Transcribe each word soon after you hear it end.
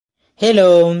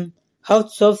Hello, how to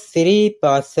solve 3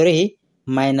 power 3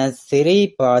 minus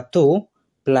 3 power 2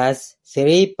 plus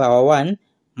 3 power 1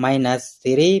 minus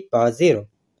 3 power 0.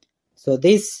 So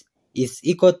this is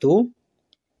equal to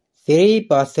 3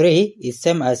 power 3 is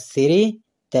same as 3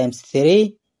 times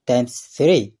 3 times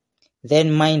 3.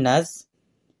 Then minus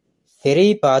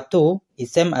 3 power 2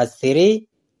 is same as 3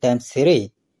 times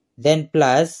 3. Then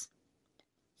plus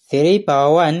 3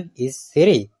 power 1 is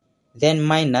 3. Then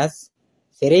minus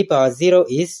 3 power 0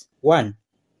 is 1.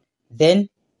 Then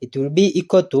it will be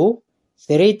equal to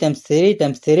 3 times 3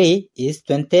 times 3 is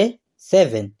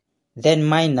 27. Then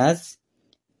minus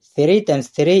 3 times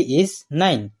 3 is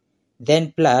 9.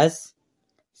 Then plus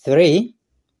 3.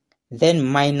 Then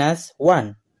minus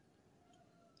 1.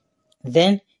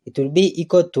 Then it will be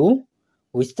equal to,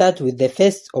 we start with the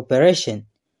first operation.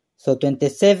 So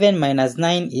 27 minus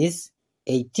 9 is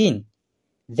 18.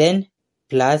 Then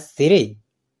plus 3.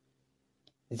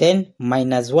 Then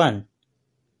minus 1.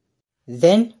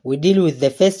 Then we deal with the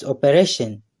first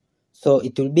operation. So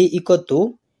it will be equal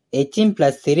to 18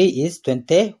 plus 3 is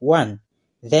 21.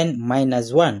 Then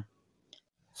minus 1.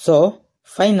 So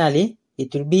finally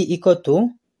it will be equal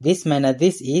to this minus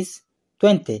this is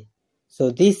 20.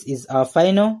 So this is our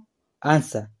final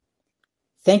answer.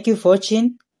 Thank you for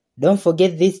watching. Don't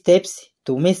forget these steps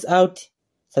to miss out.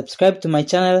 Subscribe to my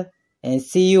channel and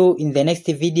see you in the next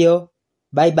video.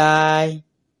 Bye bye.